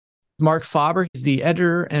Marc Faber is the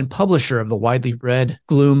editor and publisher of the widely read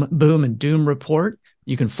Gloom, Boom, and Doom report.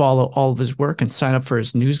 You can follow all of his work and sign up for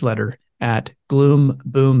his newsletter at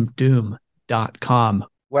gloomboomdoom.com.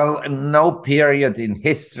 Well, no period in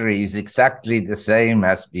history is exactly the same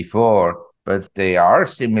as before, but there are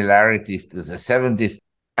similarities to the 70s.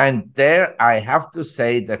 And there, I have to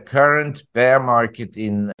say, the current bear market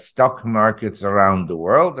in stock markets around the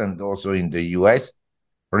world and also in the US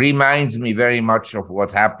reminds me very much of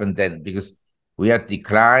what happened then, because we had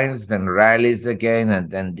declines, then rallies again, and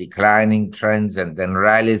then declining trends, and then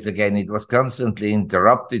rallies again. It was constantly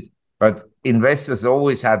interrupted, but investors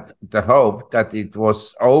always had the hope that it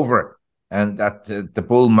was over and that the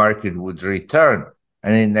bull market would return,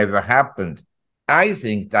 and it never happened. I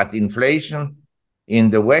think that inflation in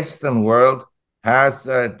the Western world has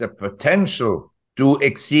the potential to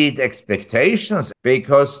exceed expectations,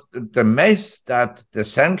 because the mess that the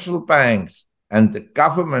central banks and the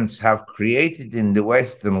governments have created in the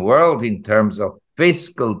Western world in terms of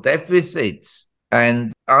fiscal deficits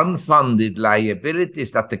and unfunded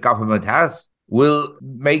liabilities that the government has will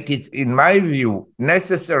make it, in my view,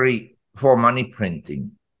 necessary for money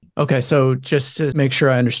printing. Okay, so just to make sure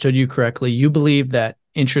I understood you correctly, you believe that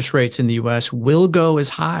interest rates in the U.S. will go as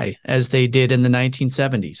high as they did in the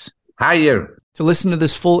 1970s? Higher. To listen to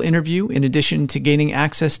this full interview, in addition to gaining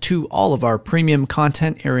access to all of our premium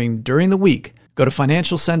content airing during the week, go to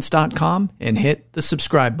financialsense.com and hit the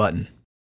subscribe button.